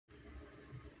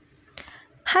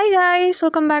Hi guys,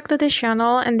 welcome back to the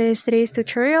channel. In today's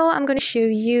tutorial, I'm going to show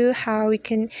you how we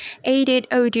can edit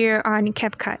audio on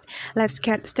Capcut. Let's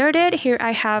get started. Here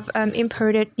I have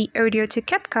imported the audio to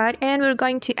Capcut and we're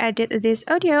going to edit this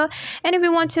audio. And if we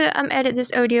want to edit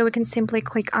this audio, we can simply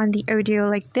click on the audio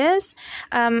like this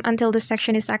until the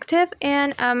section is active,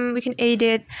 and we can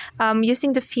edit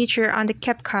using the feature on the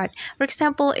Capcut. For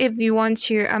example, if we want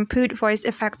to put voice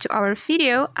effect to our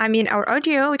our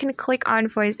audio, we can click on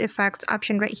voice effects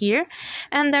option right here,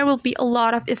 and there will be a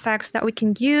lot of effects that we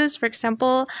can use. For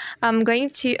example, I'm going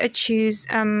to choose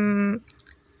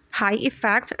high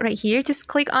effect right here. Just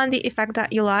click on the effect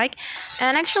that you like,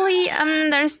 and actually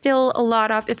there's still a lot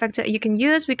of effects that you can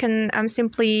use. We can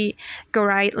simply go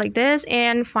right like this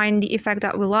and find the effect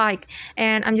that we like,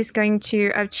 and I'm just going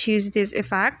to choose this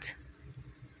effect.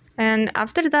 And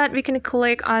after that, we can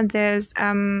click on this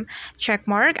check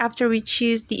mark after we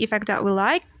choose the effect that we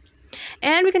like.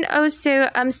 And we can also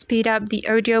speed up the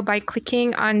audio by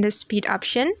clicking on the speed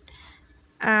option.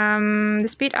 The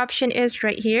speed option is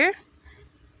right here.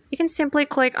 You can simply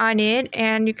click on it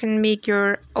and you can make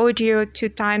your audio 2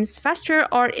 times faster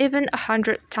or even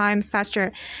 100 times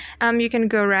faster. You can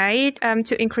go right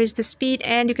to increase the speed,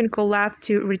 and you can go left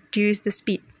to reduce the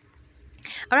speed.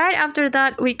 Alright, after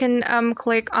that we can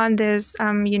click on this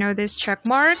this check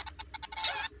mark,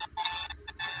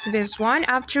 this one,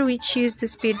 after we choose the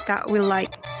speed that we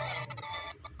like.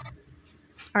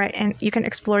 Alright, and you can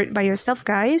explore it by yourself,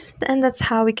 guys. And that's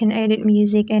how we can edit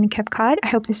music in Capcut. I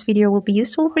hope this video will be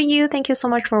useful for you. Thank you so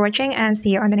much for watching, and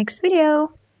see you on the next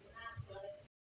video.